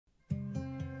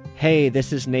Hey,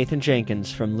 this is Nathan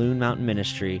Jenkins from Loon Mountain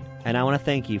Ministry, and I want to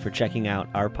thank you for checking out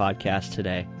our podcast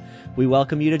today. We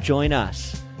welcome you to join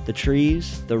us, the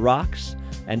trees, the rocks,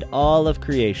 and all of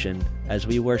creation as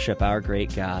we worship our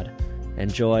great God.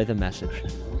 Enjoy the message.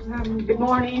 Good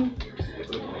morning.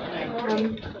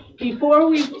 Before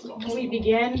we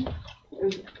begin,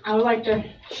 I would like to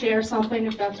share something,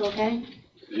 if that's okay.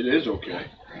 It is okay.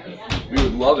 We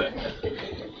would love it.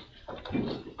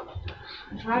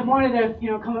 I wanted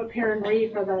to, come up here and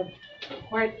read for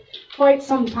quite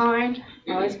some time.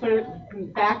 I always put it in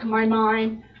the back of my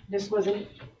mind. This wasn't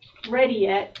ready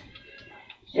yet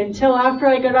until after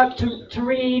I got up to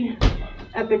read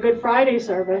at the Good Friday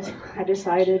service. I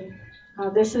decided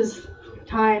this is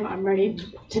time. I'm ready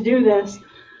to do this.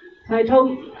 And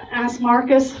I asked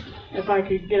Marcus if I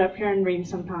could get up here and read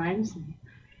sometimes.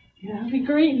 Yeah, that'd be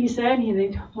great, he said. He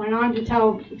went on to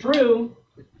tell Drew.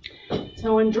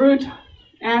 So when Drew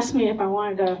asked me if I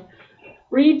wanted to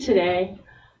read today,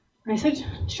 I said,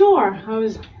 sure.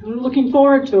 I'm looking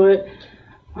forward to it.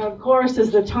 Of course,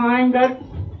 as the time got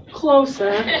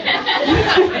closer,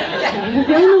 I was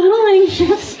feeling a little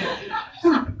anxious.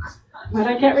 But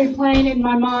I kept replaying in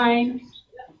my mind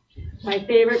my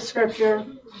favorite scripture,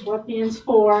 Philippians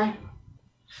 4,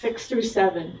 6 through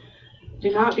 7. Do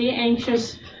not be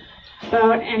anxious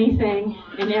about anything,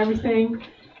 and everything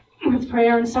with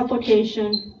prayer and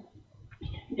supplication,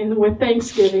 and with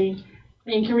thanksgiving,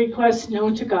 make your requests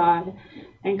known to God,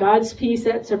 and God's peace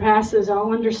that surpasses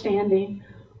all understanding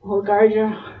will guard your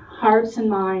hearts and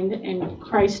mind in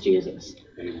Christ Jesus.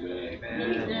 Amen.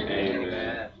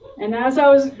 Amen. And as I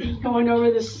was going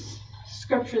over this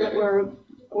scripture that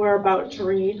we're about to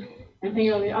read, and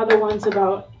thinking of the other ones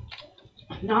about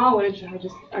knowledge,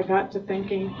 I got to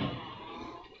thinking,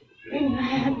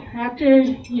 after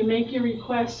you make your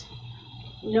request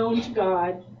known to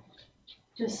God,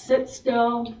 just sit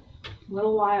still a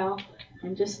little while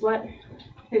and just let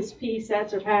His peace that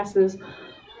surpasses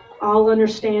all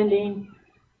understanding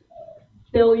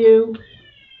fill you,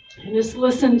 and just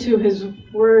listen to His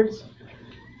words,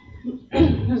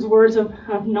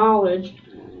 of knowledge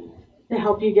to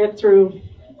help you get through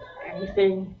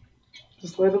anything.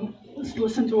 Just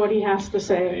listen to what He has to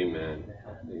say. Amen.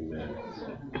 Amen.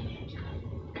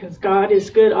 Because God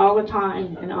is good all the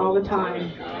time, and all the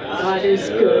time, God is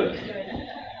good.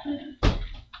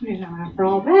 After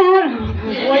all that,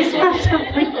 my voice left.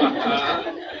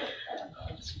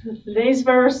 Today's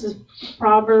verse is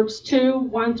Proverbs 2,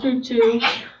 1 through 2,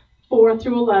 4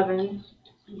 through 11,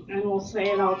 and we'll say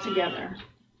it all together.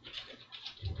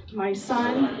 My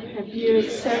son, if you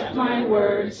accept my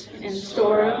words and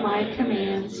store up my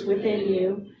commands within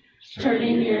you,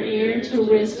 turning your ear to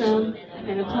wisdom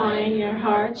and applying your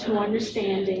heart to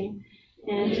understanding,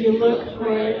 and you look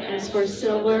for it as for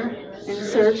silver and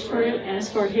search for it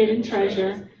as for hidden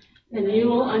treasure, then you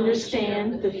will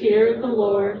understand the fear of the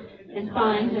Lord and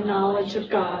find the knowledge of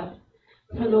God.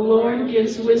 For the Lord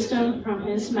gives wisdom, from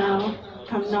His mouth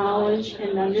come knowledge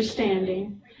and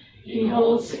understanding. He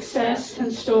holds success in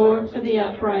store for the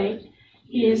upright.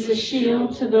 He is a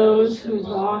shield to those whose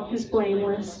walk is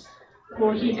blameless.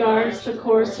 For He guards the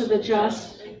course of the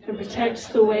just and protects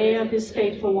the way of His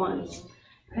faithful ones.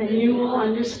 Then you will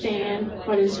understand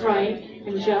what is right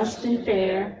and just and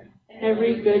fair,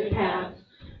 every good path.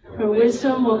 For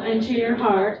wisdom will enter your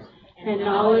heart, and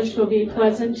knowledge will be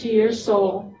pleasant to your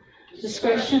soul.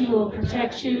 Discretion will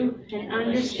protect you, and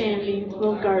understanding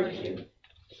will guard you.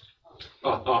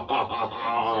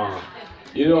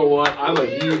 You know what? I'm a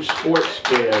huge sports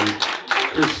fan,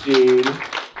 Christine.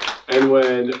 And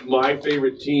when my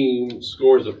favorite team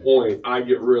scores a point, I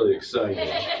get really excited.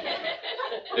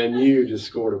 And you just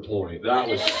scored a point. That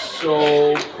was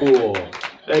so cool.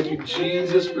 Thank you,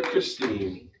 Jesus, for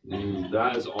Christine.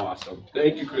 That is awesome.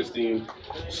 Thank you, Christine.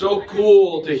 So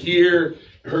cool to hear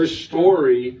her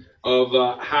story of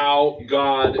how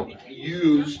God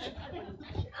used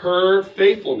her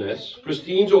faithfulness,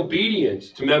 Christine's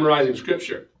obedience to memorizing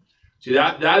Scripture. See,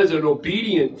 that is an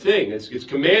obedient thing. It's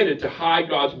commanded to hide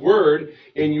God's word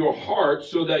in your heart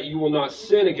so that you will not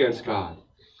sin against God.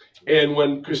 And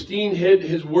when Christine hid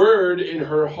His word in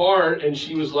her heart and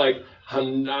she was like, I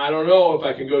don't know if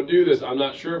I can go do this. I'm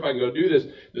not sure if I can go do this.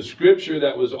 The scripture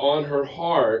that was on her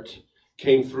heart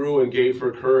came through and gave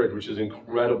her courage, which is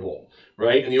incredible,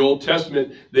 right? In the Old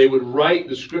Testament, they would write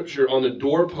the scripture on the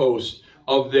doorposts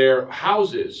of their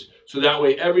houses. So that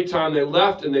way, every time they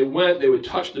left and they went, they would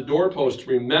touch the doorpost to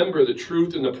remember the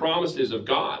truth and the promises of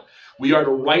God. We are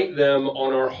to write them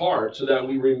on our heart so that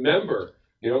we remember.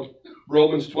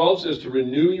 Romans 12 says to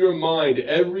renew your mind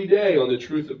every day on the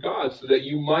truth of God so that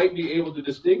you might be able to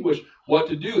distinguish what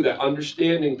to do, that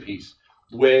understanding piece.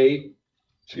 way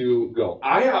to go.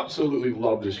 I absolutely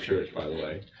love this church, by the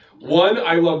way. One,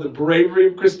 I love the bravery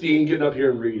of Christine getting up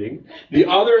here and reading. The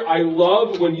other, I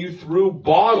love when you threw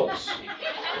bottles.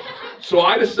 So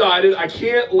I decided I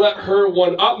can't let her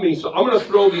one-up me, so I'm going to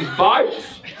throw these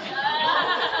Bibles.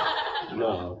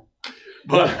 No.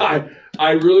 But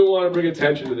I really want to bring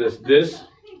attention to this. This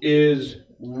is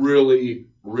really,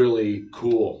 really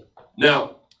cool.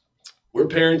 Now, we're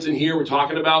parents in here. We're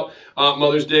talking about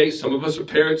Mother's Day. Some of us are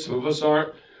parents, some of us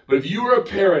aren't. But if you were a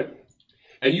parent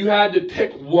and you had to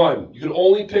pick one, you could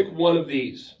only pick one of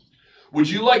these. Would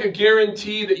you like a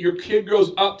guarantee that your kid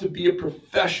grows up to be a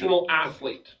professional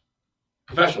athlete?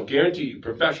 Professional, guaranteed,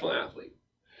 professional athlete.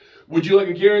 Would you like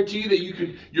a guarantee that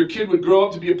your kid would grow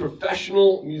up to be a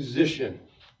professional musician?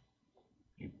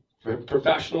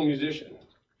 Professional musician.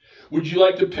 Would you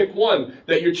like to pick one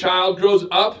that your child grows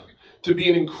up to be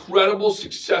an incredible,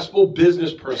 successful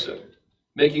business person,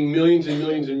 making millions and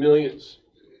millions and millions?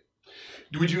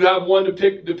 Would you have one to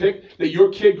pick that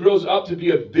your kid grows up to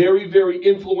be a very, very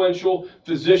influential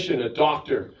physician, a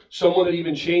doctor, someone that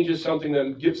even changes something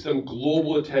that gets them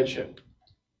global attention?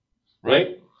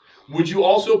 Right? Would you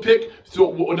also pick,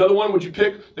 so another one, would you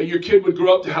pick that your kid would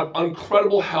grow up to have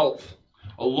incredible health,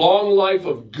 a long life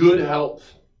of good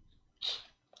health?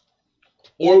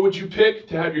 Or would you pick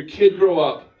to have your kid grow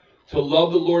up to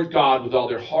love the Lord God with all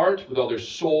their heart, with all their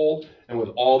soul, and with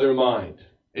all their mind?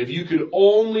 If you could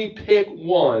only pick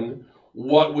one,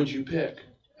 what would you pick?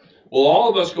 Well, all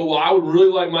of us go, well, I would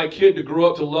really like my kid to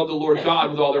grow up to love the Lord God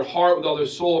with all their heart, with all their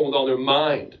soul, and with all their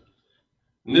mind.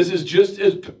 And this is just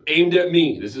as aimed at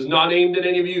me. This is not aimed at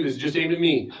any of you. This is just aimed at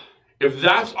me. If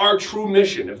that's our true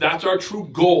mission, if that's our true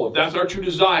goal, if that's our true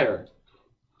desire,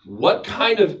 what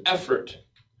kind of effort,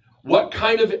 what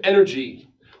kind of energy,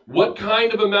 what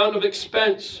kind of amount of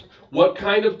expense, what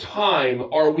kind of time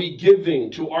are we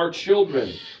giving to our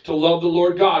children to love the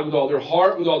Lord God with all their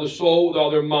heart, with all their soul, with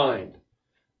all their mind?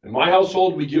 In my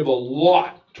household, we give a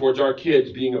lot towards our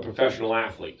kids being a professional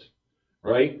athlete,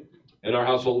 right? In our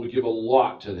household, we give a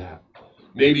lot to that.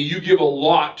 Maybe you give a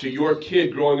lot to your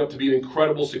kid growing up to be an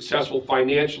incredible, successful,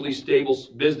 financially stable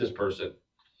business person.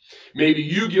 Maybe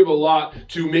you give a lot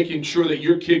to making sure that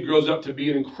your kid grows up to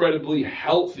be an incredibly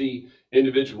healthy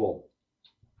individual.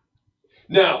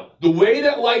 Now, the way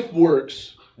that life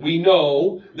works, we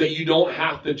know that you don't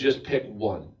have to just pick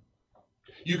one.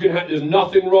 There's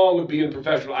nothing wrong with being a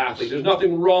professional athlete. There's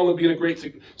nothing wrong with being a great,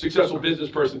 successful business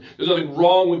person. There's nothing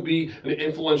wrong with being an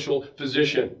influential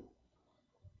physician.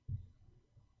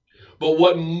 But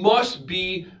what must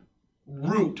be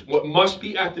what must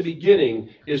be at the beginning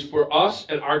is for us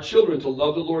and our children to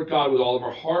love the Lord God with all of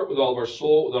our heart, with all of our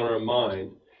soul, with all our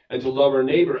mind, and to love our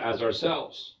neighbor as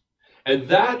ourselves. And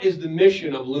that is the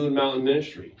mission of Loon Mountain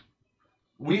Ministry.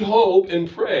 We hope and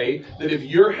pray that if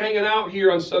you're hanging out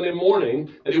here on Sunday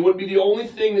morning, that it wouldn't be the only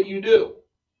thing that you do.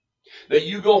 That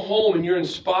you go home and you're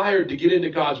inspired to get into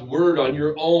God's Word on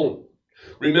your own.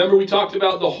 Remember we talked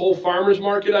about the whole farmer's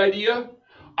market idea?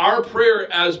 Our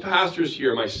prayer as pastors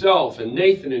here, myself and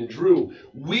Nathan and Drew,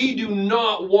 we do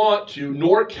not want to,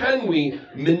 nor can we,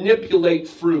 manipulate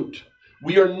fruit.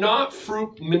 We are not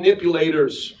fruit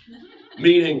manipulators,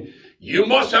 meaning you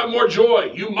must have more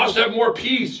joy. You must have more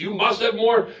peace. You must have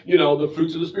more, the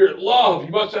fruits of the Spirit, love.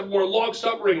 You must have more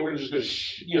long-suffering. We're just going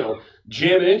to,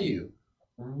 jam it into you.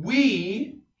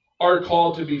 We are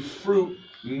called to be fruit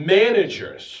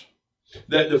managers.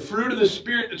 That the fruit of the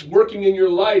Spirit that's working in your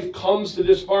life comes to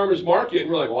this farmer's market. And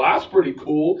we're like, well, that's pretty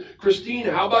cool. Christine,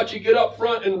 how about you get up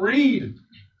front and read?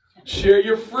 Share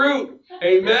your fruit.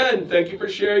 Amen. Thank you for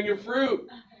sharing your fruit.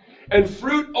 And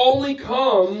fruit only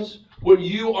comes when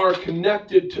you are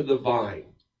connected to the vine.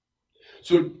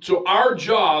 So our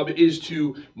job is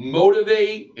to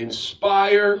motivate,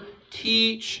 inspire,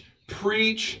 teach,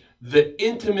 preach the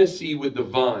intimacy with the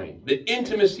vine, the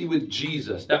intimacy with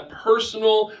Jesus, that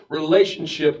personal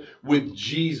relationship with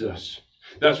Jesus.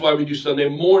 That's why we do Sunday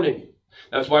morning.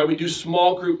 That's why we do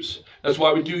small groups. That's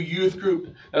why we do youth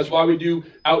group. That's why we do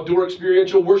outdoor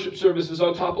experiential worship services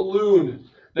on top of Loon.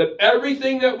 That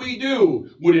everything that we do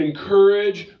would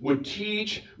encourage, would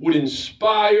teach, would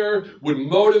inspire, would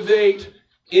motivate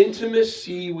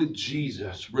intimacy with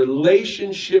Jesus,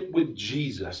 relationship with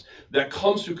Jesus that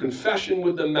comes through confession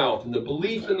with the mouth and the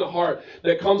belief in the heart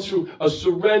that comes through a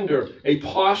surrender, a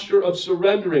posture of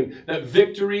surrendering. That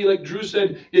victory, like Drew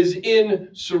said, is in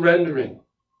surrendering.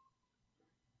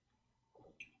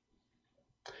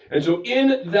 And so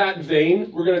in that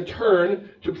vein, we're going to turn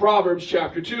to Proverbs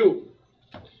chapter 2.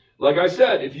 Like I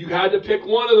said, if you had to pick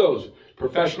one of those,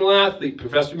 professional athlete,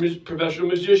 professional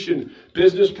musician,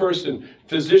 business person,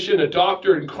 physician, a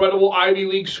doctor, incredible Ivy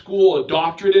League school, a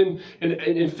doctorate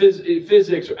in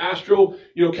physics or astro,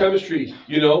 chemistry,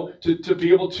 to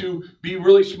be able to be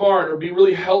really smart or be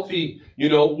really healthy,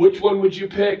 which one would you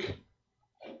pick?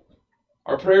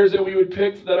 Our prayers that we would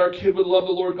pick that our kid would love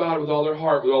the Lord God with all their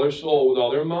heart, with all their soul, with all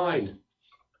their mind.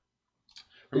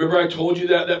 Remember I told you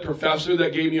that professor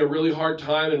that gave me a really hard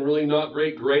time and really not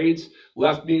great grades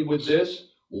left me with this: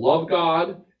 love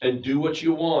God and do what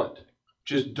you want.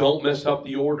 Just don't mess up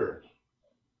the order.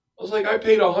 I was like, I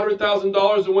paid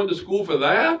 $100,000 and went to school for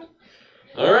that?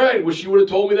 All right, wish you would have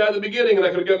told me that at the beginning and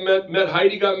I could have met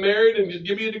Heidi, got married, and just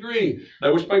give me a degree. And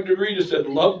I wish my degree just said,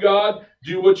 love God,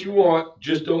 do what you want,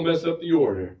 just don't mess up the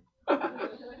order.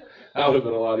 That would have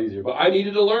been a lot easier. But I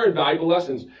needed to learn valuable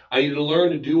lessons. I needed to learn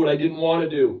to do what I didn't want to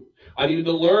do. I needed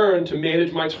to learn to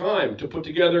manage my time, to put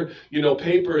together,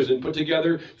 papers and put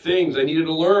together things. I needed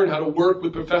to learn how to work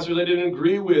with professors I didn't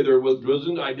agree with or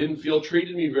I didn't feel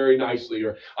treated me very nicely.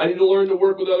 Or I needed to learn to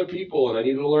work with other people, and I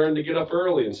needed to learn to get up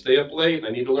early and stay up late. And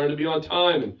I needed to learn to be on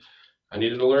time, and I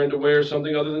needed to learn to wear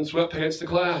something other than sweatpants to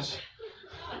class.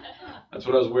 That's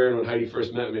what I was wearing when Heidi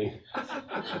first met me.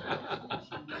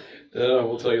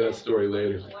 We'll tell you that story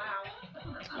later.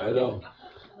 I know.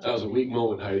 That was a weak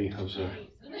moment, Heidi. I'm sorry.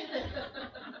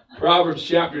 Proverbs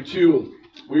chapter 2.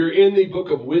 We are in the book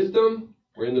of wisdom.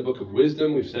 We're in the book of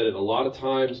wisdom. We've said it a lot of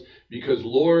times because,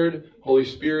 Lord, Holy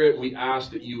Spirit, we ask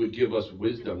that you would give us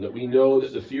wisdom, that we know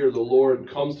that the fear of the Lord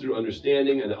comes through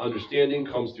understanding, and the understanding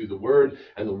comes through the word,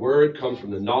 and the word comes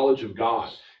from the knowledge of God.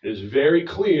 It is very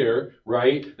clear,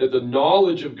 right, that the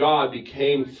knowledge of God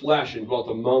became flesh and dwelt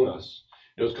among us.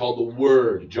 It was called the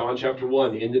Word. John chapter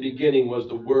 1, in the beginning was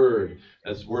the Word.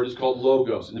 That word is called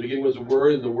Logos. In the beginning was the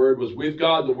Word, and the Word was with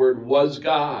God. The Word was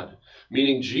God.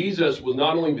 Meaning Jesus was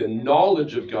not only the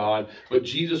knowledge of God, but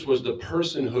Jesus was the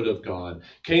personhood of God.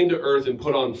 Came to earth and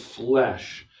put on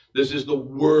flesh. This is the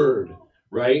Word,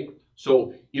 right?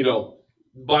 So, the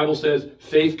Bible says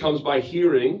faith comes by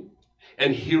hearing,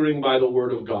 and hearing by the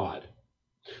Word of God.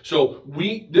 So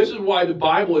this is why the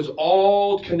Bible is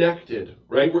all connected,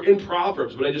 right? We're in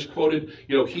Proverbs, but I just quoted,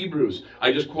 Hebrews.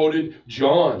 I just quoted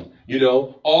John.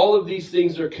 All of these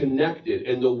things are connected,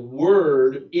 and the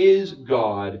Word is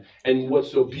God. And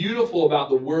what's so beautiful about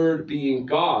the Word being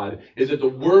God is that the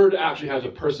Word actually has a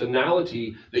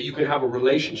personality that you can have a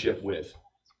relationship with,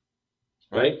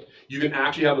 right? You can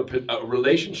actually have a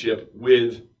relationship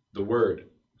with the Word.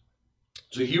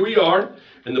 So here we are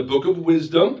in the book of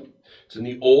wisdom. It's in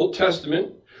the Old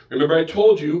Testament. Remember I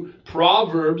told you,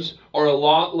 Proverbs are a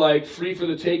lot like Free for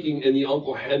the Taking in the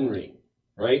Uncle Henry,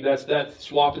 right? That's that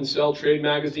swap and sell trade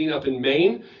magazine up in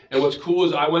Maine. And what's cool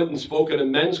is I went and spoke at a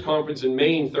men's conference in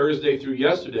Maine Thursday through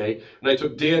yesterday, and I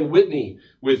took Dan Whitney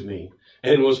with me.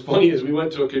 And what was funny is we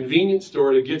went to a convenience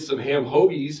store to get some ham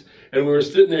hoagies, and we were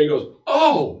sitting there, and he goes,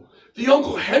 "Oh, the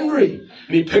Uncle Henry."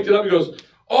 And he picked it up, and he goes,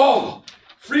 "Oh,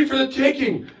 Free for the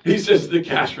Taking." He says to the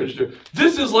cash register,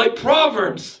 "This is like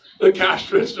Proverbs." The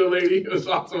cash register lady was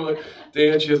awesome. Like,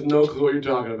 Dan, she has no clue what you're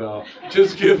talking about.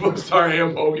 Just give us our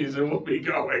ham hoagies and we'll be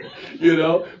going.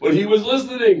 But he was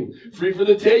listening. Free for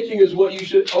the Taking is what you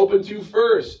should open to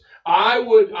first. I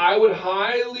would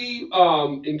highly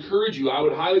encourage you.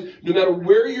 No matter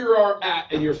where you are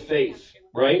at in your faith,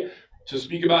 right? To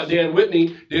speak about Dan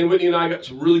Whitney and I got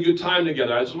some really good time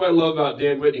together. That's what I love about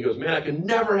Dan Whitney. He goes, "Man, I can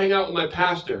never hang out with my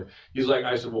pastor." He's like,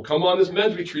 I said, "Well, come on this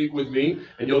men's retreat with me,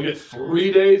 and you'll get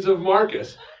 3 days of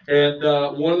Marcus." And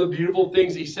one of the beautiful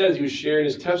things he says, he was sharing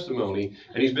his testimony,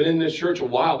 and he's been in this church a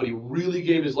while, but he really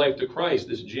gave his life to Christ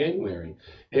this January.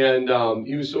 And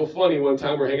he was so funny. One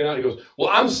time we're hanging out, he goes, "Well,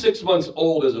 I'm 6 months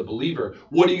old as a believer.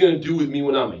 What are you going to do with me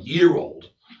when I'm a year old?"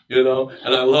 And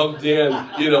I love Dan,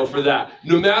 for that.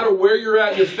 No matter where you're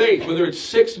at in your faith, whether it's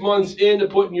 6 months into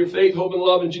putting your faith, hope, and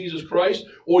love in Jesus Christ,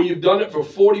 or you've done it for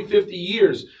 40, 50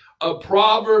 years, a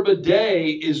proverb a day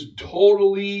is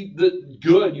totally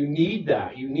good. You need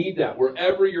that.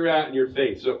 Wherever you're at in your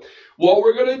faith. So what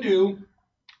we're going to do,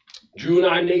 Drew and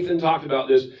I, Nathan talked about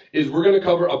this, is we're going to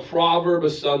cover a proverb a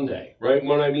Sunday, right?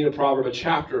 When I mean a proverb, a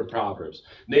chapter of Proverbs.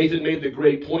 Nathan made the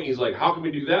great point. He's like, how can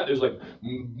we do that? There's like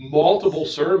multiple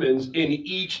sermons in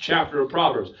each chapter of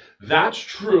Proverbs. That's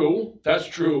true.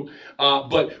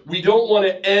 But we don't want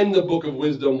to end the book of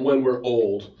wisdom when we're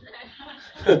old.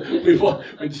 we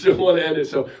still want to end it.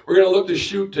 So we're going to look to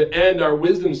shoot to end our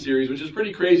wisdom series, which is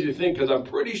pretty crazy to think because I'm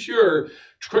pretty sure,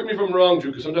 correct me if I'm wrong,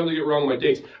 Drew, because sometimes I get wrong on my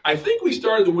dates. I think we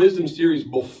started the wisdom series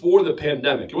before the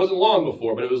pandemic. It wasn't long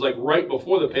before, but it was like right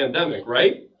before the pandemic,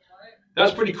 right?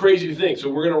 That's pretty crazy to think. So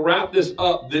we're going to wrap this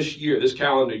up this year, this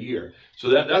calendar year. So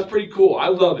that's pretty cool. I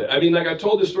love it. I mean, like I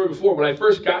told this story before, when I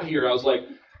first got here, I was like,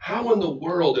 how in the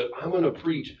world am I going to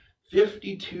preach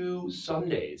 52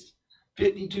 Sundays?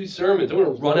 52 sermons. I'm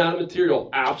going to run out of material.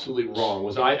 Absolutely wrong.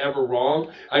 Was I ever wrong?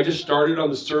 I just started on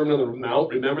the Sermon on the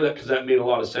Mount. Remember that? Because that made a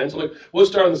lot of sense. I'm like, we'll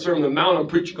start on the Sermon on the Mount. I'm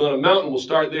preaching on a mountain. We'll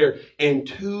start there. And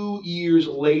 2 years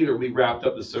later, we wrapped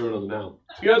up the Sermon on the Mount.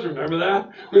 You guys remember that?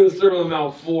 We're in the Sermon on the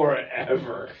Mount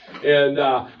forever. And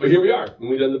but here we are. And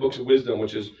we've done the books of wisdom,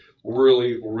 which is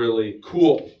really, really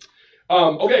cool.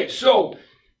 Okay, so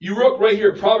you wrote right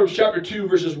here, Proverbs chapter 2,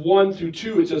 verses 1 through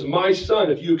 2. It says, my son,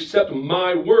 if you accept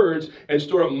my words and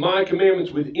store up my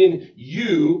commandments within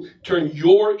you, turn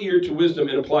your ear to wisdom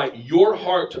and apply your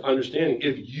heart to understanding.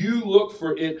 If you look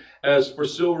for it as for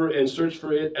silver and search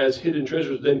for it as hidden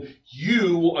treasures, then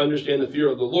you will understand the fear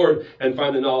of the Lord and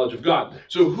find the knowledge of God.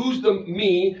 So who's the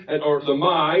me or the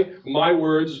my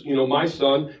words, my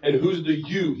son, and who's the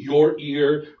you, your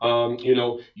ear,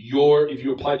 if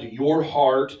you apply to your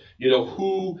heart,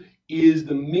 who is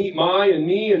the me, my and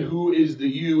me, and who is the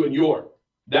you and your.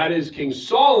 That is, King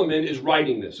Solomon is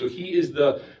writing this. So he is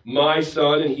the my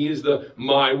son, and he is the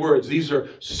my words. These are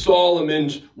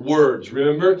Solomon's words.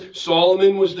 Remember,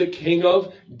 Solomon was the king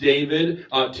of David.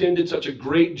 Tim did such a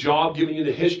great job giving you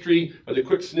the history, or the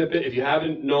quick snippet. If you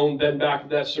haven't been back to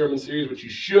that sermon series, which you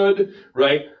should,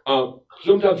 right?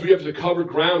 Sometimes we have to cover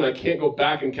ground. I can't go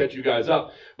back and catch you guys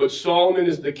up. But Solomon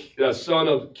is the son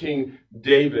of King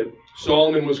David.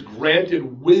 Solomon was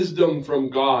granted wisdom from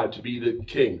God to be the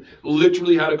king.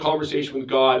 Literally had a conversation with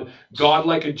God. God,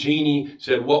 like a genie,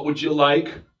 said, what would you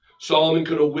like? Solomon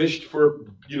could have wished for,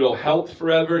 health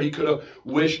forever. He could have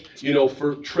wished,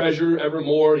 for treasure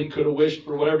evermore. He could have wished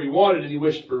for whatever he wanted, and he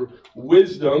wished for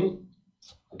wisdom.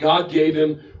 God gave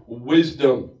him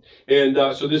wisdom. And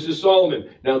so this is Solomon.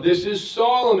 Now, this is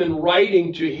Solomon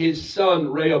writing to his son,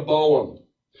 Rehoboam.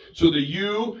 So the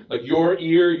you, like your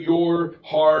ear, your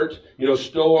heart,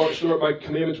 store up my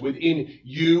commandments within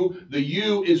you. The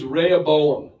you is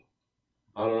Rehoboam.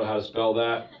 I don't know how to spell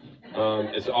that.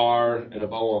 It's R and a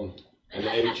boam and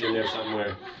an H in there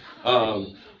somewhere.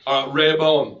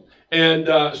 Rehoboam. And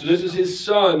so this is his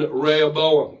son,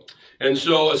 Rehoboam. And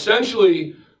so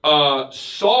essentially,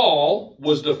 Saul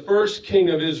was the first king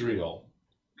of Israel.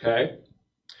 Okay?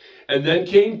 And then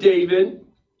came David.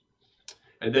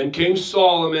 And then came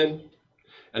Solomon,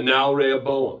 and now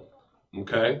Rehoboam.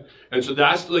 Okay? And so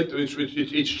that's like,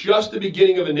 it's just the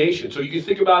beginning of a nation. So you can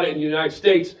think about it in the United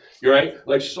States, right?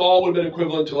 Like Saul would have been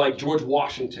equivalent to like George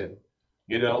Washington,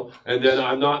 And then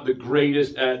I'm not the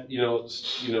greatest at,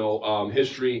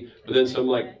 history, but then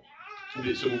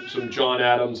some John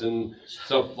Adams and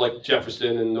stuff like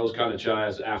Jefferson and those kind of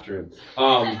guys after him.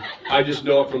 I just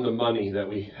know it from the money that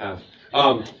we have.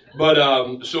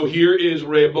 So here is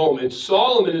Rehoboam, and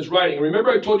Solomon is writing. Remember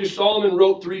I told you Solomon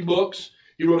wrote 3 books?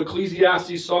 He wrote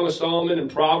Ecclesiastes, Song of Solomon, and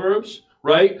Proverbs,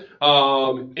 right?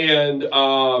 Song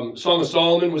of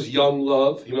Solomon was young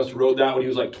love. He must have wrote that when he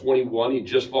was like 21. He'd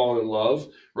just fallen in love,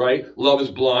 right? Love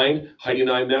is blind. Heidi and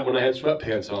I met when I had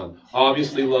sweatpants on.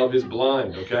 Obviously, love is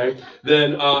blind, okay?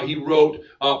 Then he wrote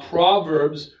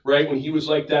Proverbs, right? When he was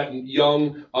like that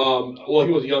young, he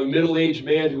was a young middle-aged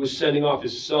man who was sending off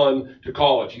his son to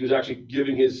college. He was actually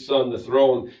giving his son the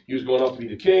throne. He was going up to be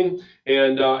the king.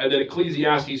 And then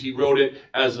Ecclesiastes, he wrote it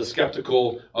as a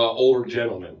skeptical older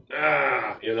gentleman.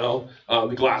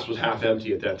 The glass was half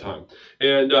empty at that time.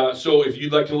 And so if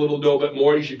you'd like to know a bit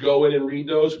more, you should go in and read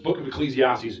those. Book of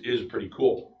Ecclesiastes is pretty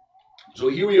cool. So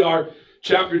here we are,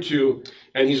 chapter 2,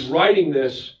 and he's writing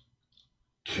this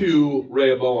to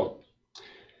Rehoboam.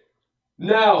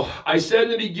 Now, I said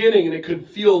in the beginning, and it could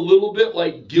feel a little bit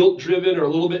like guilt-driven or a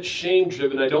little bit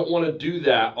shame-driven. I don't want to do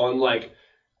that on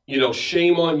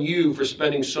shame on you for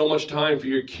spending so much time for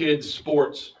your kids'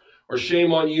 sports, or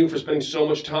shame on you for spending so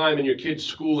much time in your kids'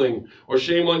 schooling, or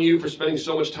shame on you for spending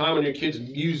so much time on your kids'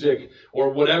 music, or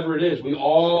whatever it is. We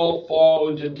all fall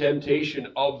into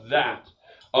temptation of that.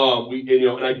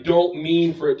 And I don't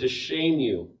mean for it to shame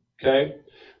you, okay?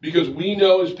 Because we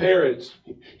know as parents,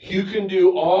 you can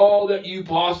do all that you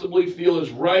possibly feel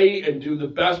is right and do the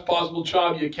best possible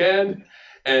job you can,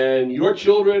 and your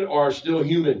children are still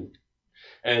human.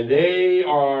 And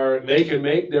they can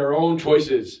make their own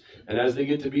choices. And as they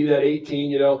get to be that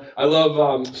 18, I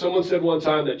love, someone said one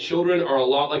time that children are a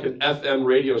lot like an FM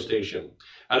radio station.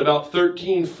 At about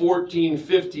 13, 14,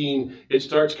 15, it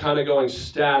starts kind of going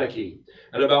staticky.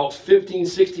 At about 15,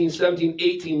 16, 17,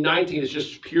 18, 19, it's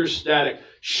just pure static.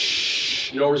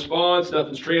 Shh, no response,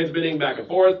 nothing's transmitting back and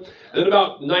forth. And then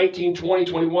about 19, 20,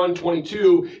 21,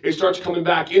 22, it starts coming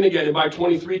back in again. And by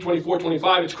 23, 24,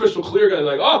 25, it's crystal clear again.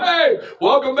 Like, oh, hey,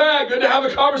 welcome back. Good to have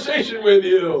a conversation with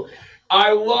you.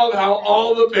 I love how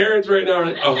all the parents right now are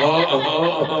like,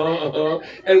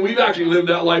 And we've actually lived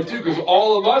that life too, because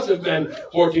all of us have been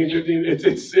 14, 15.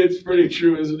 It's pretty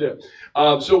true, isn't it?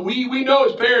 So we know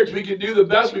as parents, we can do the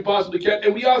best we possibly can.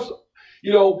 And we also,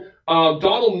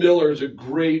 Donald Miller is a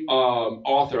great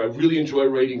author. I really enjoy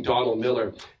reading Donald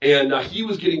Miller. And he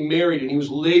was getting married, and he was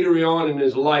later on in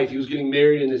his life. He was getting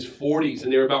married in his 40s,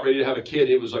 and they were about ready to have a kid.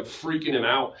 It was like freaking him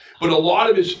out. But a lot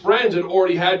of his friends had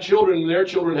already had children, and their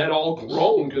children had all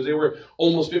grown because they were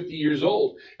almost 50 years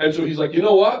old. And so he's like, you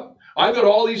know what? I've got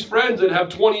all these friends that have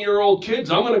 20-year-old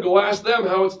kids. I'm going to go ask them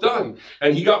how it's done.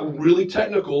 And he got really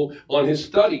technical on his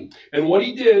study. And what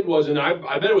he did was, and I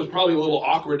bet it was probably a little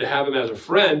awkward to have him as a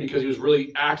friend because he was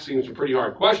really asking some pretty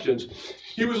hard questions.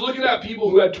 He was looking at people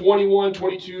who had 21,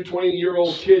 22,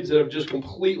 20-year-old kids that have just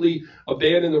completely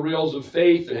abandoned the rails of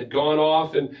faith and had gone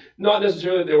off. And not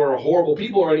necessarily that they were horrible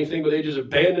people or anything, but they just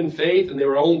abandoned faith and they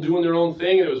were doing their own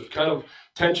thing. And it was kind of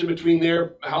tension between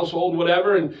their household,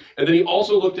 whatever. And then he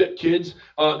also looked at kids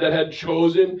that had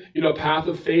chosen, a path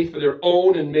of faith for their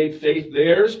own and made faith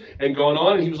theirs and gone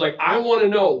on. And he was like, I want to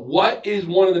know, what is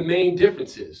one of the main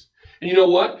differences? And you know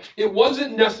what? It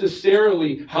wasn't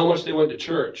necessarily how much they went to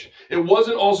church. It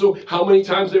wasn't also how many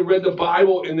times they read the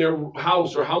Bible in their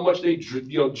house or how much they,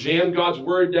 jammed God's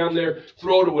word down their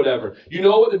throat or whatever. You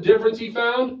know what the difference he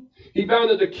found? He found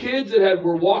that the kids that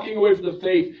were walking away from the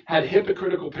faith had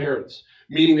hypocritical parents.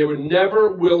 Meaning they were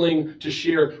never willing to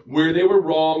share where they were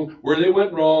wrong, where they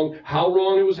went wrong, how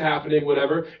wrong it was happening,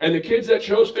 whatever. And the kids that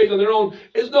chose faith on their own,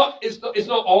 it's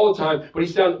not all the time, but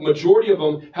he found majority of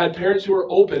them had parents who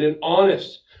were open and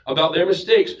honest about their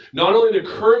mistakes. Not only the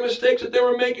current mistakes that they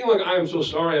were making, like, I am so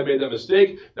sorry I made that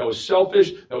mistake, that was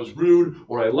selfish, that was rude,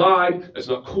 or I lied, that's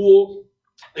not cool.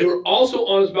 They were also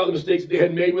honest about the mistakes they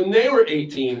had made when they were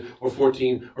 18 or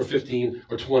 14 or 15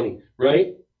 or 20,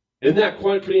 right? Isn't that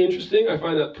pretty interesting? I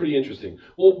find that pretty interesting.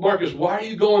 Well, Marcus, why are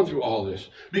you going through all this?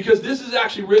 Because this is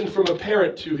actually written from a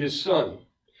parent to his son.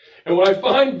 And what I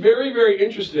find very, very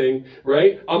interesting,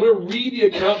 right? I'm going to read the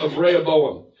account of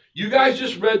Rehoboam. You guys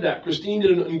just read that. Christine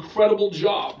did an incredible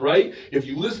job, right? If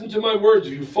you listen to my words,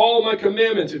 if you follow my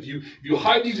commandments, if you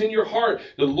hide these in your heart,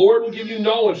 the Lord will give you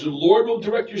knowledge. The Lord will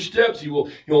direct your steps. He will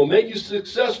make you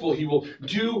successful. He will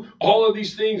do all of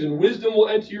these things, and wisdom will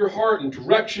enter your heart and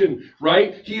direction,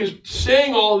 right? He is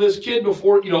saying all of this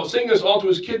saying this all to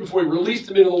his kid before he released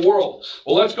him into the world.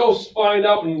 Well, let's go find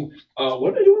out. And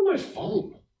what did I do with my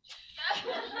phone?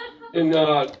 In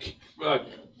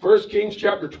 1 Kings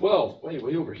chapter 12.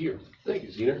 Way over here. Thank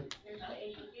you, Zena.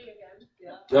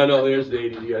 I know, there's the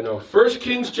ADD, I know. 1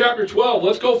 Kings chapter 12.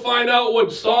 Let's go find out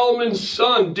what Solomon's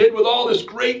son did with all this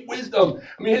great wisdom.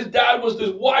 I mean, his dad was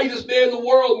the wisest man in the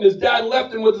world, and his dad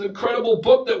left him with this incredible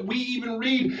book that we even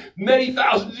read many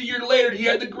thousands of years later. He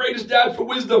had the greatest dad for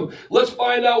wisdom. Let's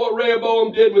find out what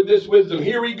Rehoboam did with this wisdom.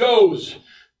 Here he goes.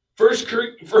 1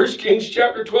 Kings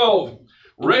chapter 12.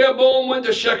 Rehoboam went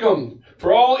to Shechem,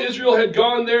 for all Israel had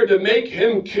gone there to make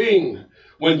him king.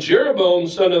 When Jeroboam,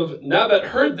 son of Nebat,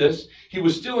 heard this, he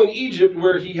was still in Egypt,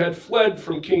 where he had fled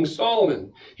from King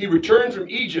Solomon. He returned from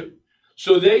Egypt.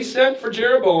 So they sent for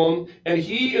Jeroboam, and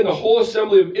he and the whole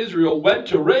assembly of Israel went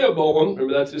to Rehoboam,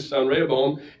 remember that's his son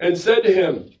Rehoboam, and said to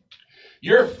him,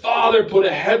 your father put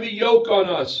a heavy yoke on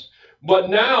us, but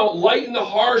now lighten the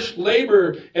harsh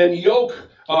labor and yoke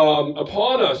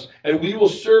upon us, and we will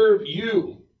serve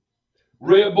you.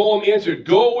 Rehoboam answered,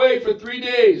 go away for 3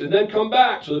 days and then come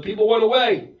back. So the people went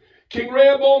away. King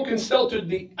Rehoboam consulted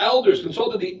the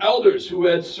elders who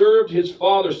had served his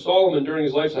father Solomon during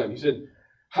his lifetime. He said,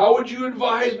 how would you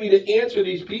advise me to answer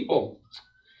these people?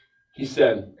 He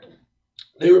said,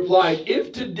 they replied,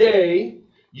 if today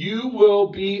you will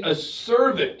be a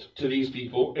servant to these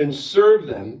people and serve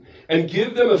them and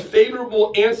give them a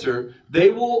favorable answer, they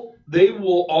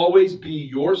will always be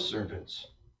your servants.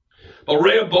 But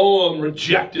Rehoboam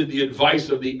rejected the advice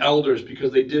of the elders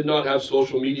because they did not have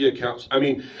social media accounts.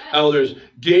 The elders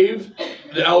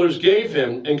gave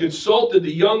him and consulted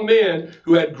the young men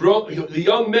who had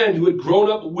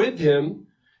grown up with him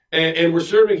and were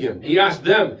serving him. He asked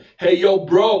them, hey, yo,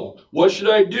 bro, what should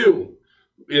I do?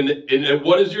 And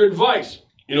what is your advice?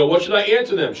 What should I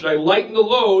answer them? Should I lighten the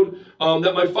load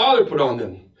that my father put on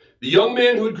them? The young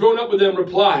man who had grown up with them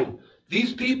replied,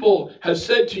 these people have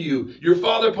said to you, your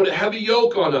father put a heavy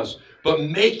yoke on us, but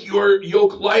make your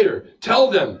yoke lighter. Tell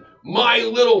them, my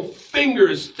little finger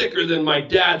is thicker than my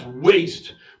dad's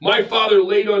waist. My father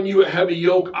laid on you a heavy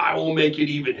yoke, I will make it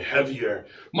even heavier.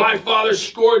 My father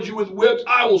scourged you with whips,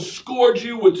 I will scourge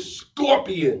you with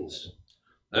scorpions.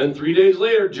 And 3 days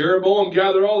later, Jeroboam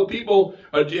gathered all the people,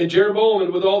 Jeroboam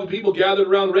and with all the people gathered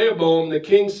around Rehoboam, the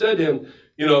king said to him,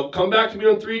 come back to me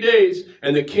in 3 days.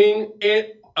 And the king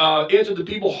answered the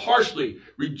people harshly,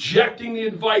 rejecting the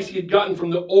advice he had gotten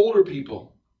from the older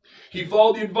people. He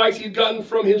followed the advice he had gotten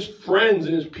from his friends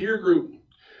and his peer group.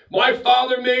 My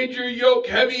father made your yoke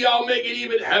heavy, I'll make it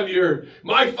even heavier.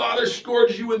 My father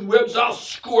scourged you with whips, I'll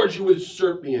scourge you with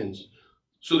scorpions.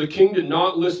 So the king did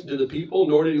not listen to the people,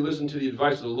 nor did he listen to the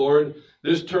advice of the Lord.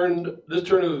 This turn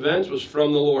of events was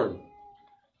from the Lord.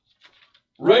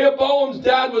 Rehoboam's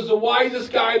dad was the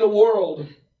wisest guy in the world,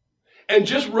 and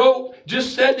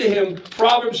just said to him,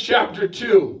 Proverbs chapter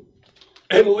 2.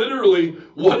 And literally,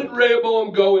 what did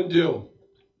Rehoboam go and do?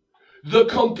 The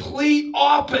complete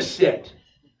opposite.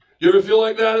 You ever feel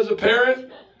like that as a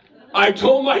parent? I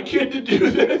told my kid to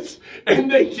do this,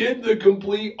 and they did the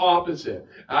complete opposite.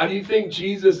 How do you think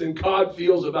Jesus and God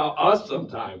feels about us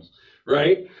sometimes,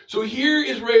 right? So here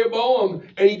is Rehoboam,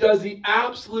 and he does the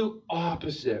absolute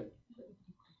opposite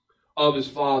of his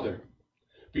father.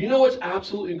 But you know what's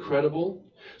absolutely incredible?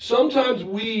 Sometimes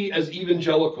we as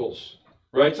evangelicals,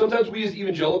 right? Sometimes we as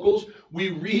evangelicals, we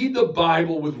read the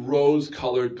Bible with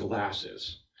rose-colored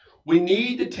glasses. We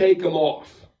need to take them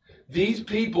off. These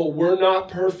people were not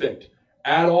perfect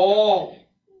at all,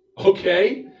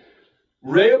 okay?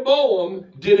 Rehoboam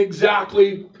did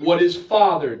exactly what his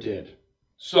father did.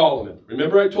 Solomon.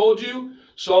 Remember I told you?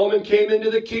 Solomon came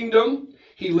into the kingdom.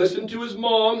 He listened to his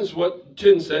mom. This is what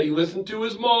Tin said. He listened to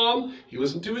his mom. He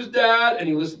listened to his dad. And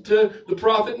he listened to the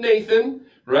prophet Nathan.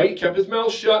 Right? He kept his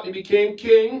mouth shut. He became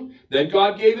king. Then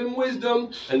God gave him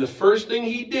wisdom. And the first thing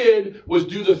he did was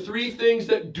do the 3 things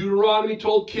that Deuteronomy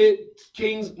told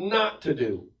kings not to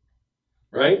do.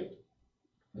 Right?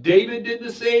 David did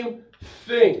the same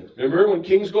thing. Remember, when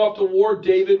kings go off to war,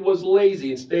 David was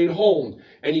lazy and stayed home.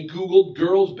 And he Googled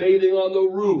girls bathing on the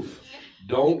roof.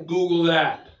 Don't Google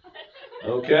that.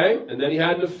 Okay? And then he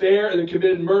had an affair and then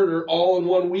committed murder all in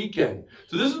one weekend.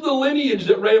 So this is the lineage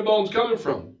that Rehoboam's coming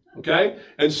from. Okay?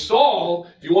 And Saul,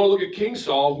 if you want to look at King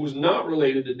Saul, who's not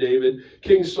related to David,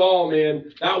 King Saul,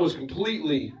 man, that was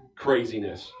completely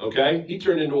craziness. Okay? He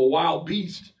turned into a wild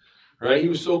beast. Right? He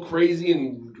was so crazy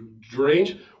and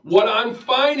deranged. What I'm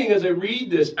finding as I read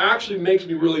this actually makes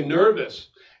me really nervous.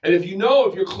 And if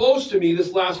you're close to me,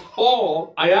 this last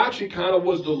fall, I actually kind of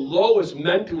was the lowest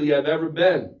mentally I've ever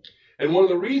been. And one of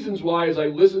the reasons why is I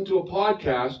listened to a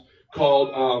podcast called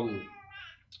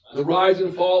The Rise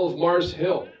and Fall of Mars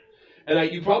Hill.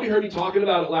 And you probably heard me talking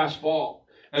about it last fall.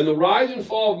 And The Rise and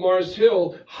Fall of Mars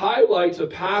Hill highlights a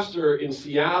pastor in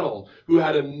Seattle who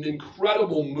had an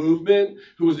incredible movement,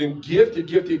 who was a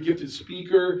gifted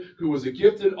speaker, who was a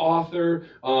gifted author.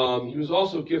 He was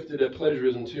also gifted at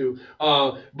plagiarism too.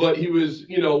 But he was,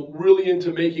 really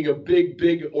into making a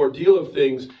big ordeal of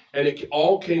things. And it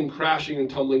all came crashing and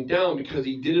tumbling down because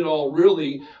he did it all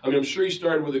really. I'm sure he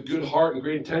started with a good heart and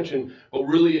great intention, but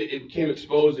really it became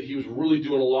exposed that he was really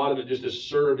doing a lot of it just to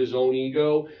serve his own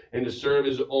ego and to serve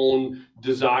his own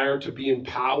desire to be in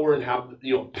power and have,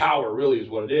 power really is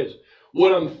what it is.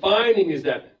 What I'm finding is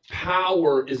that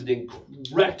power is an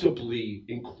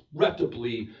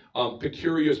incredibly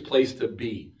precarious place to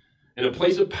be. And a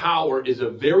place of power is a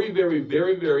very, very,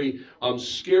 very, very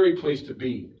scary place to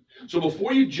be. So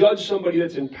before you judge somebody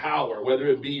that's in power, whether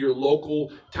it be your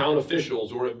local town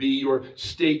officials, or it be your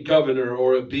state governor,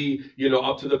 or it be,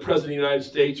 up to the president of the United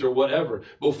States or whatever,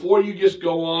 before you just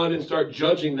go on and start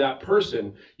judging that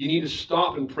person, you need to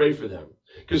stop and pray for them.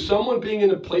 Because someone being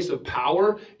in a place of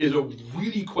power is a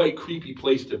really quite creepy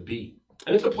place to be.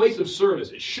 And it's a place of service.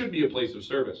 It should be a place of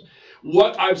service.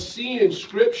 What I've seen in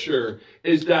Scripture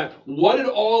is that what did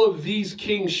all of these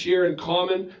kings share in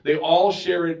common? They all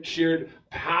shared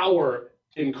power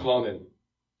in common.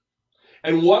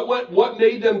 And what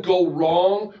made them go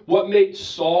wrong? What made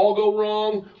Saul go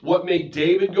wrong? What made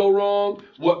David go wrong?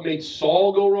 What made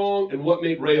Saul go wrong? And what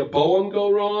made Rehoboam go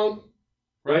wrong?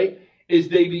 Right? Is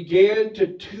they began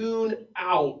to tune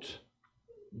out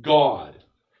God.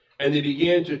 And they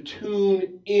began to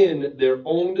tune in their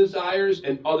own desires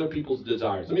and other people's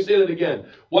desires. Let me say that again.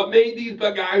 What made these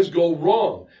guys go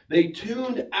wrong? They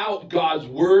tuned out God's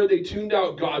word. They tuned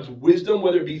out God's wisdom,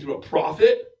 whether it be through a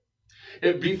prophet,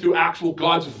 it be through actual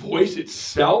God's voice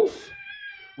itself,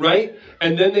 right?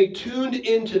 And then they tuned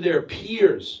into their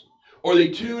peers, or they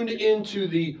tuned into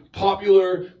the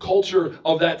popular culture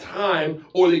of that time,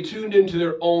 or they tuned into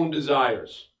their own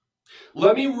desires.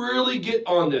 Let me really get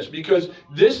on this, because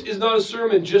this is not a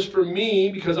sermon just for me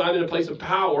because I'm in a place of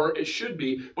power. It should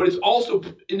be, but it's also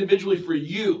individually for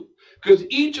you, because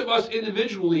each of us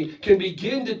individually can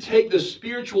begin to take the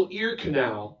spiritual ear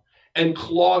canal and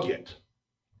clog it.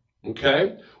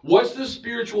 Okay? What's the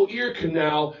spiritual ear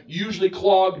canal usually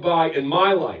clogged by in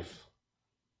my life?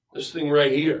 This thing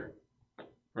right here.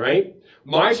 Right?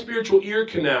 My spiritual ear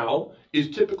canal is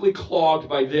typically clogged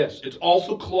by this. It's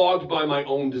also clogged by my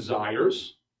own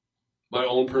desires, my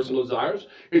own personal desires.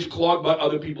 It's clogged by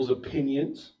other people's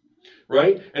opinions,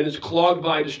 right? And it's clogged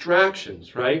by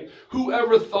distractions, right?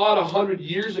 Whoever thought 100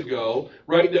 years ago,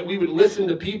 right, that we would listen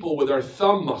to people with our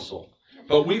thumb muscle?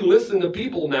 But we listen to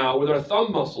people now with our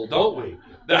thumb muscle, don't we?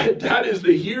 That is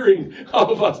the hearing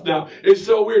of us now. It's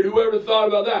so weird. Whoever thought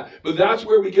about that? But that's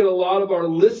where we get a lot of our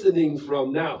listening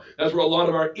from now. That's where a lot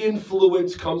of our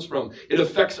influence comes from. It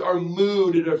affects our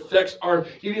mood. It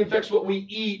even affects what we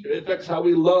eat. It affects how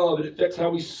we love. It affects how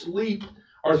we sleep.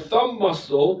 Our thumb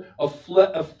muscle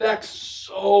affects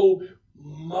so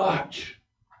much.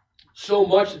 So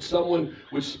much that someone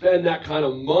would spend that kind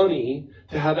of money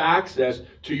to have access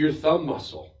to your thumb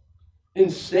muscle.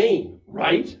 Insane,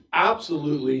 right?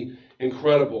 Absolutely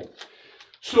incredible.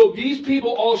 So these people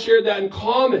all shared that in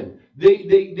common.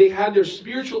 They had their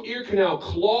spiritual ear canal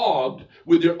clogged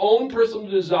with their own personal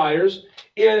desires.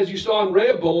 And as you saw in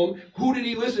Rehoboam, who did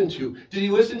he listen to? Did he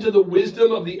listen to the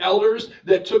wisdom of the elders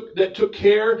that took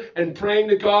care and praying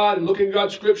to God and looking at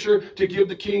God's scripture to give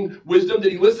the king wisdom?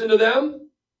 Did he listen to them?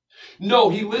 No,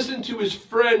 he listened to his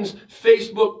friends'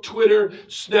 Facebook, Twitter,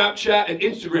 Snapchat, and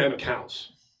Instagram accounts.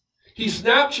 He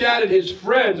Snapchatted his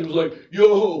friends and was like,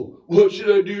 yo, what should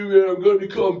I do, man? I'm going to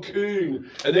become king.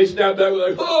 And they snapped back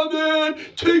like, oh, man,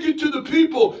 take it to the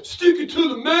people. Stick it to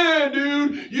the man,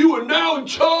 dude. You are now in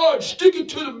charge. Stick it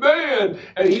to the man.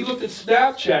 And he looked at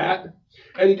Snapchat,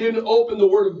 and he didn't open the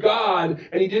Word of God,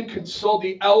 and he didn't consult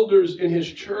the elders in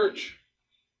his church.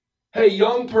 Hey,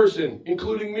 young person,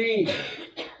 including me,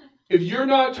 if you're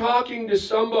not talking to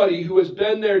somebody who has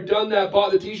been there, done that,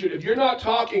 bought the t-shirt, if you're not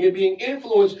talking and being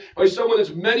influenced by someone that's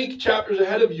many chapters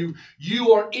ahead of you,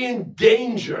 you are in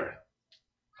danger.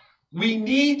 We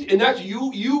need, and that's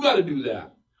you got to do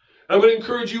that. I'm going to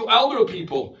encourage you elder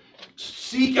people,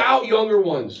 seek out younger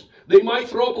ones. They might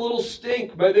throw up a little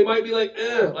stink, but they might be like,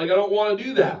 I don't want to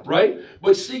do that, right?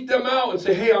 But seek them out and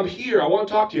say, hey, I'm here. I want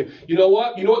to talk to you. You know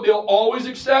what? You know what they'll always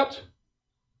accept?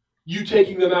 You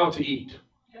taking them out to eat.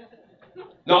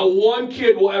 Not one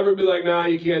kid will ever be like, nah,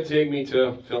 you can't take me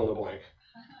to fill in the blank.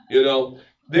 You know,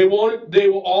 they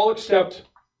will all accept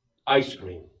ice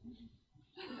cream.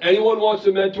 Anyone wants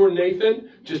to mentor Nathan,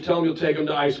 just tell him you'll take him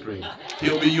to ice cream.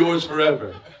 He'll be yours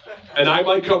forever. And I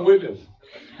might come with him,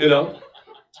 you know.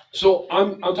 So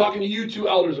I'm talking to you two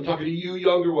elders. I'm talking to you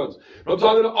younger ones. But I'm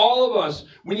talking to all of us.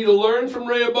 We need to learn from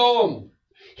Rehoboam.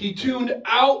 He tuned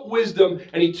out wisdom,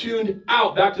 and he tuned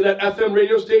out, back to that FM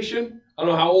radio station. I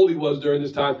don't know how old he was during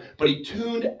this time, but he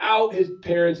tuned out his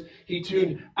parents. He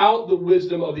tuned out the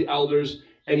wisdom of the elders,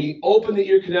 and he opened the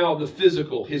ear canal of the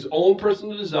physical, his own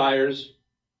personal desires,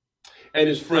 and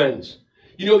his friends.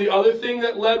 You know the other thing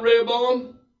that led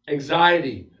Rehoboam?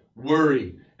 Anxiety,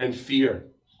 worry, and fear.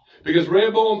 Because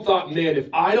Rehoboam thought, man, if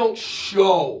I don't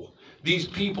show these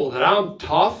people that I'm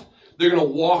tough, they're going to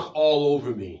walk all over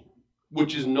me,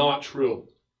 which is not true.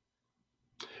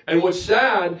 And what's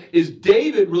sad is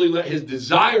David really let his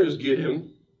desires get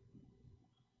him.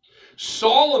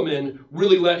 Solomon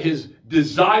really let his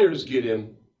desires get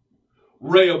him.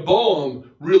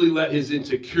 Rehoboam really let his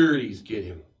insecurities get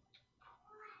him.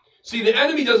 See, the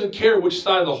enemy doesn't care which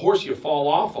side of the horse you fall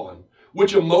off on,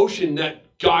 which emotion that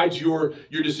guides your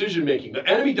decision making. The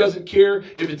enemy doesn't care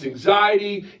if it's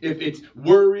anxiety, if it's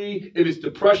worry, if it's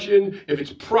depression, if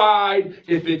it's pride,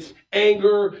 if it's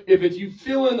anger, if it's, you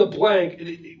fill in the blank.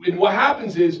 And what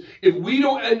happens is, if we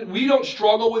don't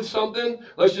struggle with something,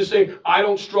 let's just say I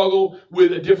don't struggle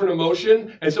with a different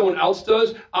emotion and someone else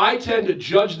does, I tend to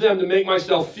judge them to make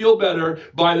myself feel better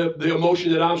by the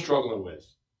emotion that I'm struggling with.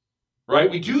 Right?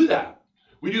 We do that.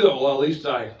 Well, at least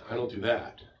I don't do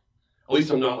that. At least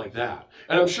I'm not like that.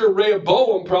 And I'm sure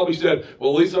Rehoboam probably said,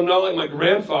 well, at least I'm not like my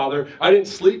grandfather. I didn't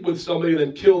sleep with somebody and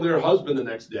then kill their husband the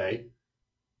next day.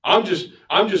 I'm just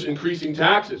increasing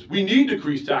taxes. We need to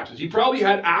increase taxes. He probably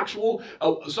had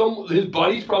his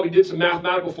buddies probably did some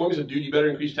mathematical formulas and said, dude, you better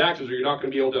increase taxes or you're not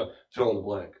going to be able to fill in the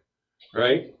blank.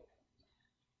 Right?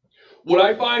 What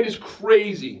I find is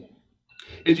crazy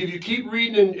is if you keep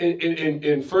reading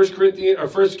in 1 Corinthians or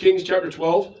 1 Kings chapter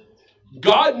 12,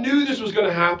 God knew this was going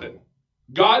to happen.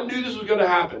 God knew this was going to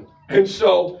happen. And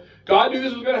so, God knew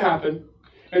this was going to happen.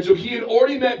 And so he had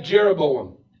already met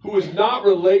Jeroboam. who is not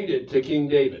related to King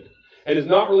David and is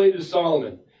not related to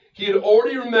Solomon, he had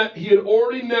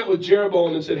already met with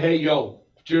Jeroboam and said, hey, yo,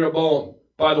 Jeroboam,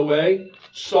 by the way,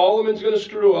 Solomon's going to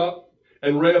screw up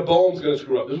and Rehoboam's going to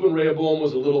screw up. This is when Rehoboam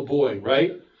was a little boy,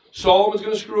 right? Solomon's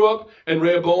going to screw up and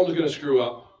Rehoboam's going to screw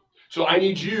up. So I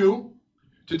need you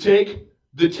to take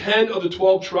the 10 of the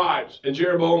 12 tribes. And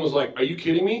Jeroboam was like, are you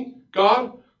kidding me,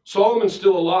 God? Solomon's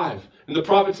still alive. And the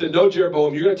prophet said, no,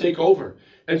 Jeroboam, you're going to take over.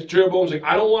 And Jeroboam's like,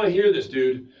 I don't want to hear this,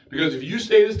 dude. Because if you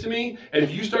say this to me, and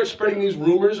if you start spreading these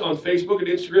rumors on Facebook and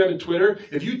Instagram and Twitter,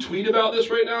 if you tweet about this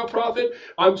right now, prophet,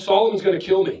 Solomon's going to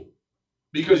kill me.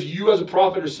 Because you as a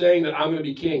prophet are saying that I'm going to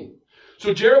be king.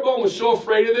 So Jeroboam was so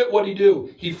afraid of it, what did he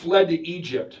do? He fled to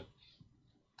Egypt.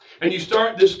 And you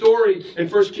start this story in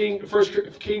 1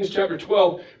 Kings chapter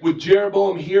 12 with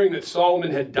Jeroboam hearing that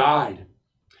Solomon had died.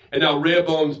 And now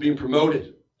Rehoboam's being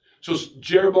promoted. So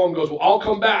Jeroboam goes, well, I'll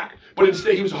come back. But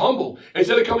instead, he was humble.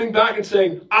 Instead of coming back and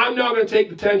saying, I'm now going to take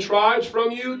the 10 tribes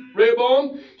from you,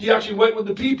 Rehoboam, he actually went with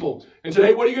the people and said,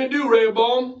 hey, what are you going to do,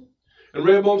 Rehoboam? And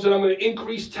Rehoboam said, I'm going to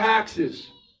increase taxes.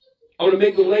 I'm going to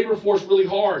make the labor force really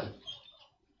hard.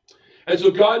 And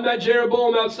so God met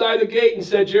Jeroboam outside the gate and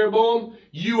said, Jeroboam,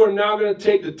 you are now going to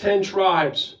take the 10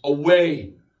 tribes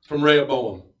away from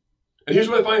Rehoboam. And here's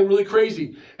what I find really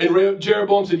crazy. And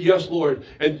Jeroboam said, yes, Lord.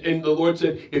 And the Lord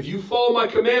said, if you follow my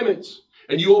commandments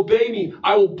and you obey me,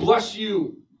 I will bless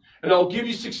you and I'll give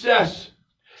you success.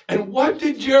 And what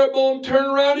did Jeroboam turn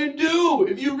around and do?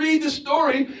 If you read the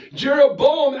story,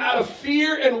 Jeroboam, out of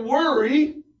fear and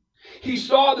worry, he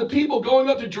saw the people going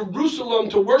up to Jerusalem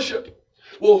to worship.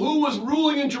 Well, who was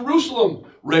ruling in Jerusalem?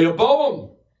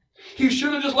 Rehoboam. He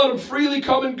should have just let them freely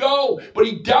come and go, but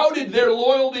he doubted their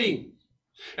loyalty.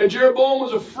 And Jeroboam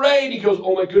was afraid. He goes,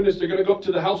 oh my goodness, they're going to go up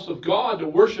to the house of God to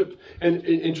worship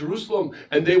in Jerusalem,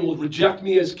 and they will reject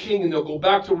me as king, and they'll go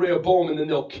back to Rehoboam, and then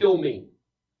they'll kill me.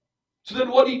 So then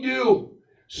what did he do?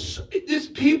 This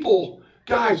people,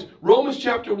 guys, Romans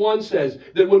chapter 1 says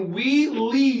that when we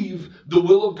leave the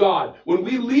will of God, when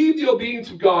we leave the obedience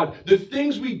of God, the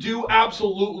things we do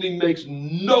absolutely makes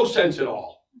no sense at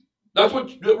all. That's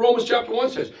what Romans chapter 1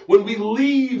 says. When we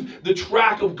leave the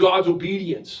track of God's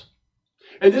obedience.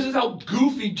 And this is how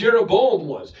goofy Jeroboam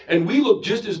was. And we look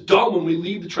just as dumb when we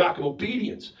leave the track of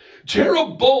obedience.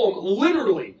 Jeroboam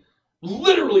literally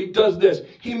does this.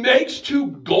 He makes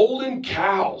 2 golden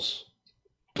cows,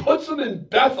 puts them in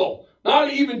Bethel,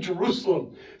 not even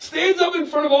Jerusalem, stands up in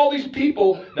front of all these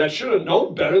people that should have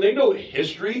known better. They know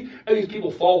history, and these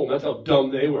people follow him. That's how dumb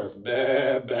they were.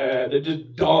 Bad. They're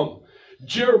just dumb.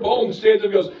 Jeroboam stands up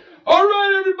and goes, all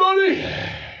right, everybody,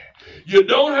 you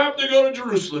don't have to go to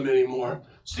Jerusalem anymore.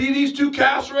 See these 2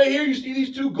 calves right here? You see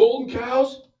these 2 golden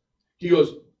cows? He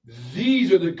goes,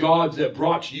 these are the gods that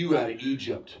brought you out of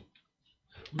Egypt.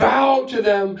 Bow to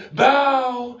them.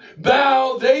 Bow.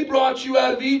 They brought you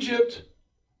out of Egypt.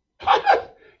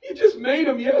 You just made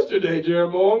them yesterday,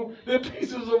 Jeroboam. They're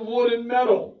pieces of wood and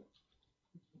metal.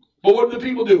 But what did the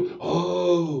people do?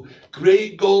 Oh,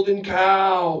 great golden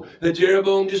cow that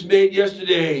Jeroboam just made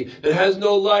yesterday that has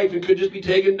no life and could just be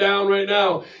taken down right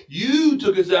now. You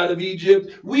took us out of Egypt.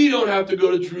 We don't have to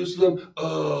go to Jerusalem.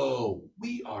 Oh,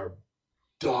 we are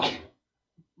dumb.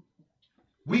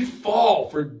 We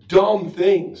fall for dumb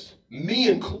things, me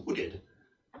included.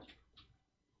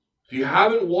 If you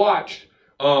haven't watched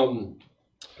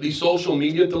the social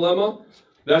media dilemma,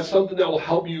 that's something that will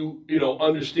help you,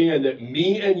 understand that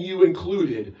me and you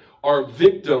included are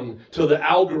victim to the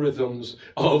algorithms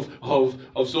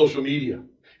of social media.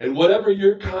 And whatever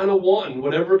you're kind of wanting,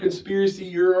 whatever conspiracy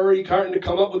you're already starting to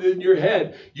come up with in your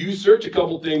head, you search a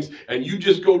couple things and you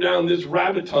just go down this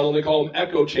rabbit tunnel. They call them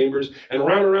echo chambers, and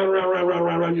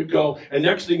round you go. And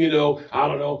next thing you know, I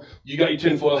don't know, you got your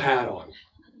tinfoil hat on.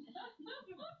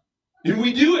 And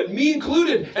we do it, me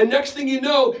included. And next thing you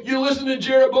know, you're listening to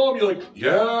Jeroboam. You're like,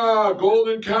 yeah,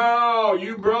 golden cow,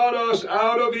 you brought us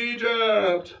out of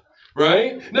Egypt.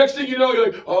 Right? Next thing you know,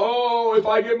 you're like, oh, if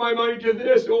I give my money to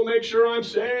this, it will make sure I'm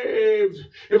saved.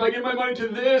 If I give my money to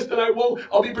this, then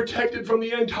I'll be protected from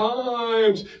the end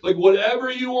times. Like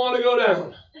whatever you want to go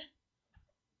down.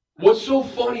 What's so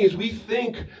funny is we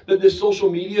think that this social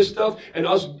media stuff and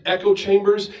us echo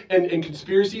chambers and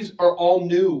conspiracies are all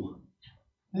new.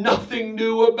 Nothing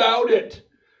new about it.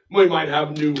 We might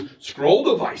have new scroll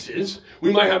devices.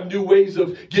 We might have new ways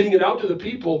of getting it out to the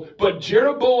people. But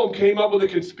Jeroboam came up with a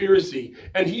conspiracy.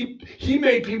 And he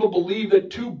made people believe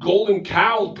that 2 golden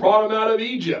cows brought him out of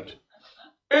Egypt.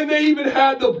 And they even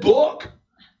had the book.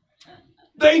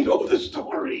 They know the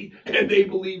story. And they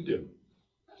believed him.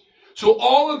 So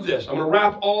all of this, I'm going to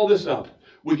wrap all this up.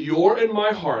 With your and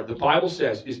my heart, the Bible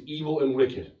says, is evil and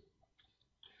wicked.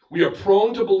 We are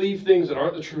prone to believe things that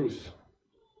aren't the truth.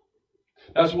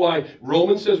 That's why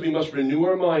Romans says we must renew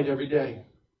our mind every day.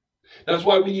 That's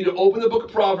why we need to open the book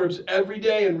of Proverbs every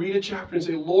day and read a chapter and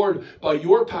say, Lord, by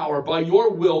your power, by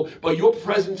your will, by your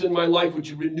presence in my life, would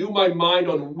you renew my mind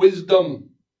on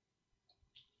wisdom?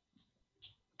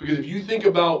 Because if you think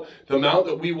about the amount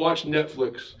that we watch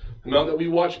Netflix, the amount that we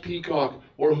watch Peacock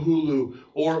or Hulu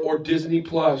or Disney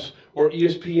Plus or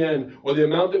ESPN, or the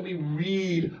amount that we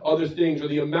read other things, or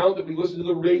the amount that we listen to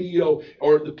the radio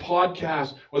or the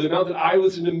podcast, or the amount that I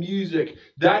listen to music,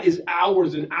 that is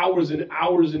hours and hours and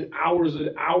hours and hours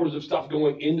and hours of stuff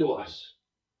going into us.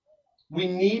 We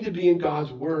need to be in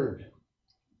God's Word.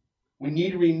 We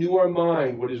need to renew our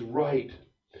mind, what is right.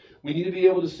 We need to be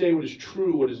able to say what is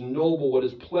true, what is noble, what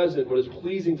is pleasant, what is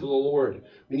pleasing to the Lord.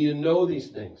 We need to know these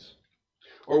things.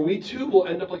 Or we too will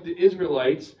end up like the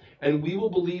Israelites, and we will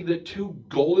believe that 2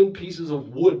 golden pieces of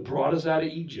wood brought us out of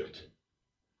Egypt.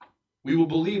 We will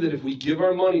believe that if we give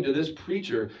our money to this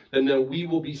preacher, then we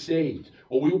will be saved.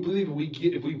 Or we will believe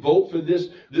if we vote for this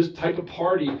type of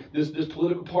party, this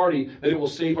political party, then it will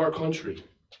save our country.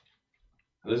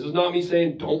 Now, this is not me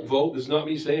saying don't vote. This is not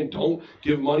me saying don't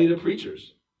give money to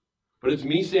preachers. But it's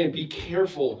me saying be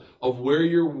careful of where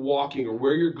you're walking or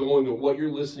where you're going or what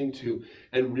you're listening to,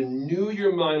 and renew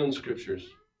your mind on scriptures.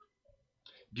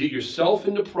 Get yourself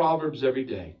into Proverbs every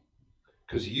day,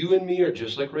 because you and me are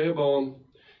just like Rehoboam.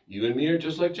 You and me are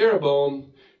just like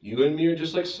Jeroboam. You and me are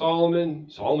just like Solomon.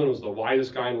 Solomon was the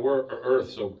wisest guy on earth,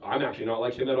 so I'm actually not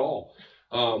like him at all.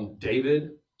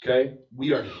 David, okay?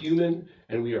 We are human,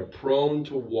 and we are prone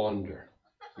to wander.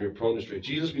 We are prone to stray.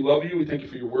 Jesus, we love you. We thank you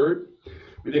for your word.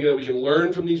 We think that we can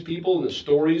learn from these people and the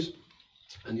stories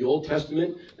in the Old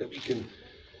Testament, that we can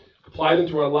apply them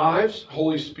to our lives.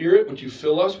 Holy Spirit, would you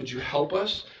fill us? Would you help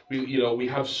us? We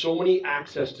have so many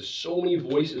access to so many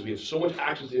voices. We have so much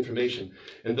access to information.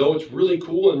 And though it's really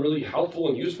cool and really helpful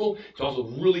and useful, it's also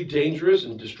really dangerous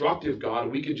and destructive,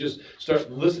 God. We could just start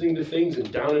listening to things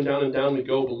and down and down and down we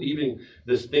go, believing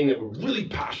this thing that we're really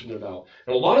passionate about.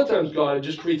 And a lot of times, God, it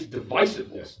just creates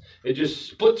divisiveness. It just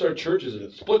splits our churches, and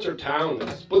it splits our towns, and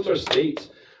it splits our states.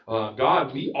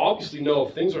 God, we obviously know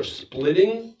if things are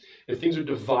splitting, if things are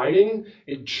dividing,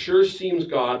 it sure seems,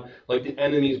 God, like the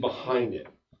enemy is behind it.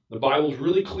 The Bible's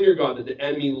really clear, God, that the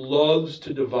enemy loves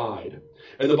to divide.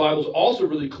 And the Bible's also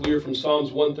really clear from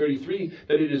Psalms 133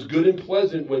 that it is good and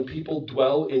pleasant when people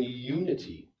dwell in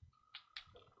unity.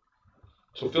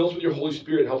 So fill us with your Holy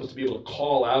Spirit and help us to be able to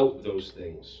call out those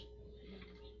things.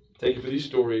 Thank you for these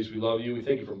stories. We love you. We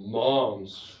thank you for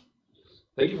moms.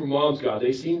 Thank you for moms, God.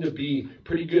 They seem to be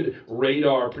pretty good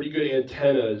radar, pretty good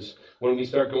antennas when we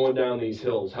start going down these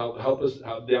hills. Help us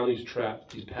down these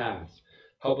paths.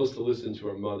 Help us to listen to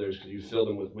our mothers, because you fill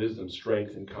them with wisdom,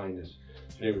 strength, and kindness.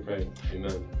 In your name we pray.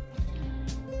 Amen.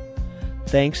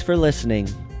 Thanks for listening.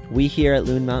 We here at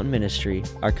Loon Mountain Ministry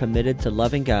are committed to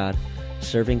loving God,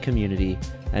 serving community,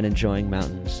 and enjoying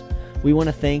mountains. We want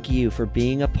to thank you for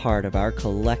being a part of our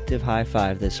collective high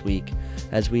five this week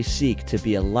as we seek to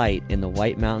be a light in the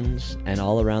White Mountains and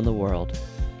all around the world.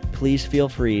 Please feel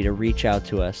free to reach out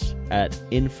to us at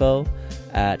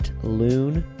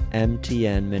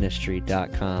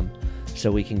info@loonmtnministry.com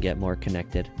so we can get more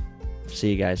connected.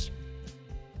 See you guys.